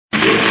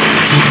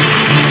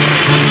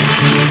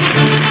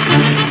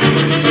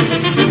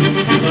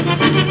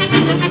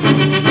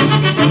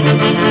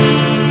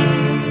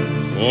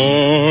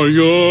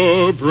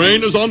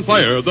is on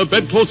fire. The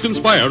bedclothes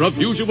conspire. Of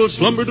usual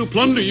slumber to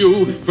plunder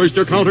you. First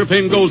your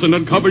counterpane goes and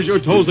uncovers your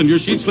toes, and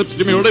your sheet slips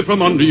demurely from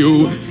under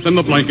you. Then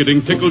the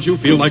blanketing tickles you.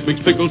 Feel like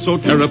mixed pickles, so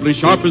terribly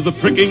sharp is the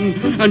pricking.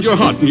 And you're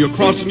hot and you're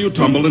cross and you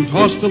tumble and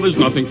toss till there's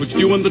nothing but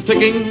you and the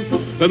ticking.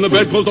 Then the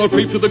bedclothes all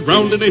creep to the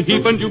ground in a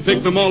heap, and you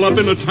pick them all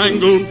up in a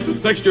tangle.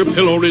 Next your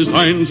pillow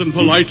resigns and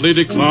politely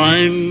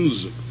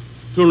declines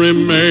to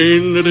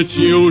remain at its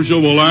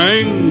usual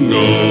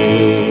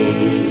angle.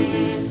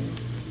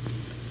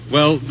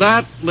 Well,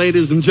 that,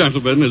 ladies and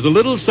gentlemen, is a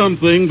little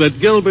something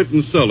that Gilbert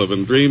and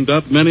Sullivan dreamed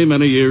up many,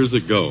 many years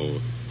ago.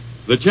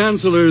 The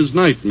Chancellor's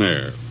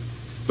Nightmare.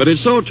 But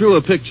it's so true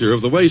a picture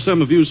of the way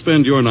some of you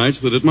spend your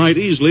nights that it might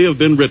easily have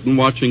been written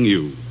watching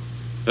you.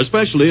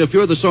 Especially if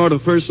you're the sort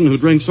of person who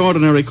drinks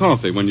ordinary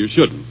coffee when you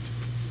shouldn't.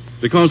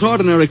 Because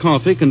ordinary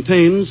coffee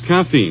contains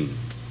caffeine.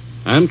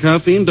 And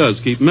caffeine does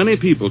keep many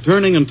people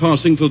turning and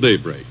tossing till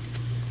daybreak.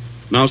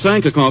 Now,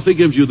 Sanka coffee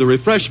gives you the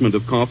refreshment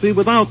of coffee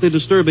without the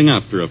disturbing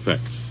after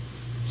effects.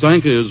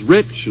 Sanka is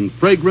rich and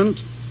fragrant,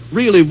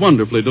 really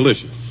wonderfully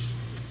delicious.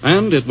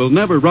 And it will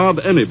never rob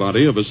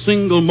anybody of a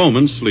single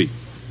moment's sleep,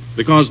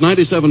 because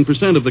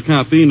 97% of the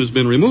caffeine has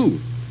been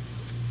removed.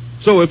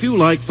 So if you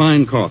like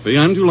fine coffee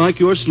and you like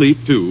your sleep,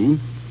 too,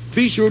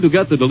 be sure to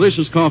get the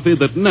delicious coffee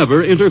that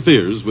never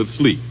interferes with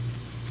sleep.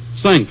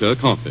 Sanka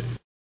coffee.